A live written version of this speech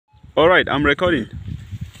Alright, I'm recording.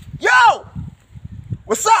 Yo!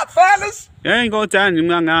 What's up, fellas?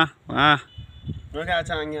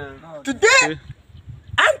 Today,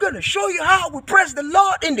 I'm gonna show you how we praise the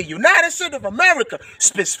Lord in the United States of America,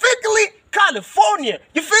 specifically California.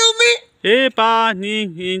 You feel me?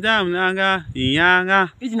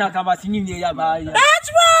 That's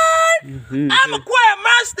right! I'm a choir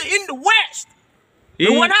master in the West.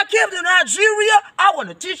 And when I came to Nigeria, I want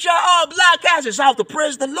to teach y'all all black asses how to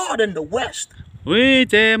praise the Lord in the West.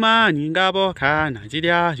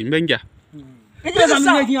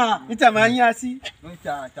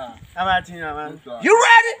 You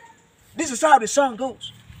ready? This is how the song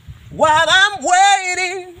goes. While I'm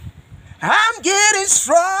waiting, I'm getting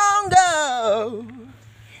stronger,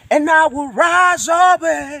 and I will rise up.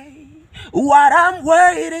 While I'm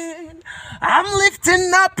waiting, I'm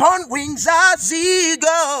lifting up on wings as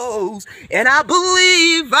eagles, and I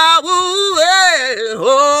believe I will.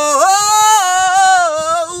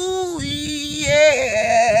 Oh, yeah.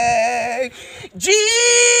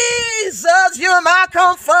 Jesus, you're my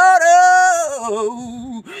comforter,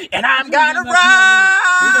 and I'm gonna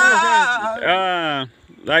ride.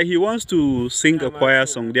 Like he wants to sing a choir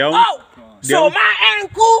song. Oh, so my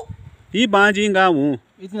ankle.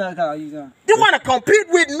 They want to compete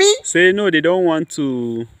with me? Say no, they don't want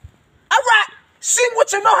to. Alright, sing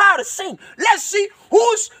what you know how to sing. Let's see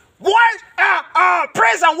whose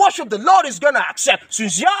praise and worship the Lord is gonna accept.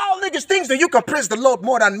 Since y'all niggas think that you can praise the Lord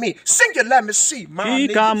more than me, sing it, let me see, man.